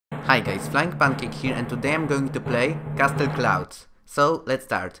Hi guys, Flying Pancake here, and today I'm going to play Clout. So let's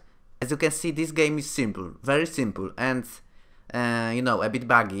start. As you can see, this game is simple, very simple, and you know, a bit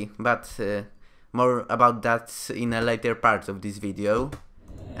buggy, but more about that in a later part of this video.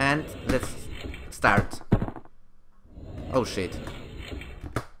 And let's start. Oh shit.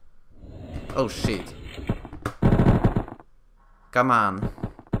 Oh shit. Come on.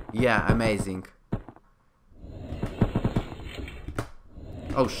 Yeah, amazing.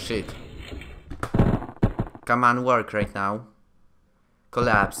 Oh shit. Come on, work right now.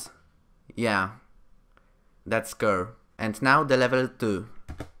 Collapse. Yeah. That's score. And now the level 2.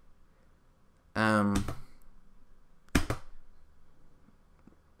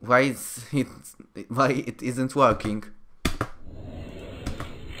 Why it isn't working?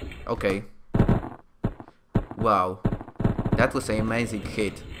 Okay. Wow. That was an amazing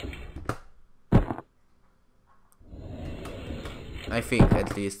hit. I think,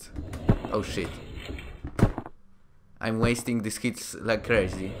 at least. Oh shit. I'm wasting these hits like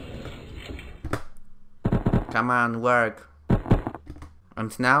crazy. Come on, work.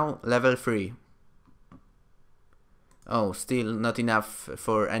 And now, level 3. Oh, still not enough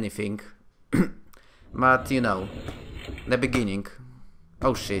for anything. But, you know, the beginning.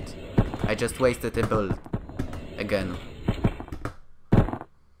 Oh shit. I just wasted a bullet. Again.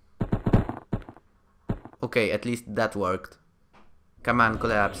 Okay, at least that worked. Come on,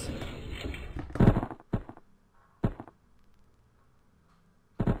 collapse.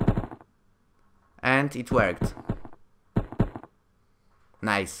 And it worked.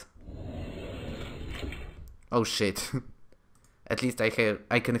 Nice. Oh shit. At least I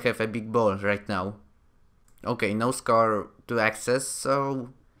can have a big ball right now. Okay, no score to access, so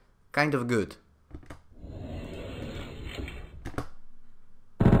kind of good.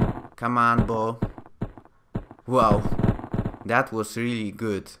 Come on, ball. Wow. That was really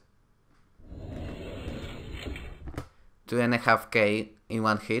good. 2.5k in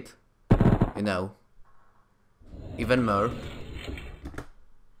one hit. You know. Even more.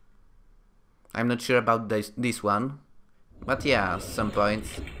 I'm not sure about this one. But yeah, some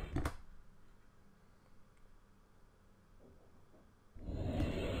points.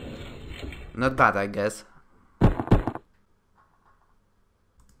 Not bad, I guess.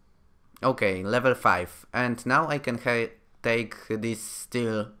 Okay, level 5. And now I can take this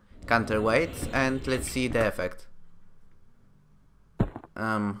steel counterweight and let's see the effect.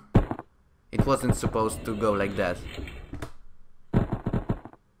 It wasn't supposed to go like that.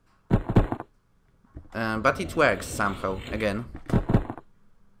 But it works somehow, again.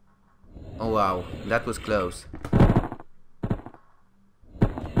 Oh wow, that was close.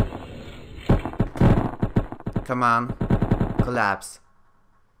 Come on, collapse.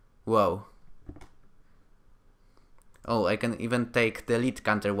 Whoa. Oh, I can even take the lead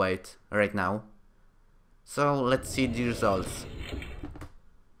counterweight right now. So let's see the results.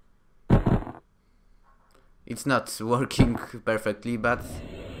 It's not working perfectly, but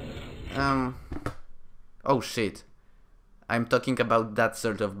oh shit. I'm talking about that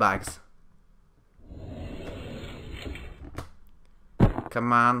sort of bugs.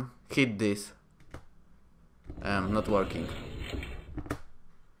 Come on, hit this. Not working.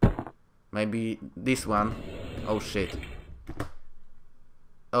 Maybe this one. Oh shit.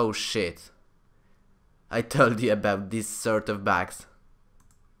 Oh shit. I told you about this sort of bugs.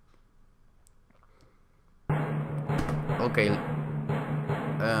 Okay.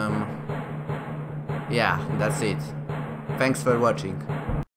 Yeah, that's it. Thanks for watching.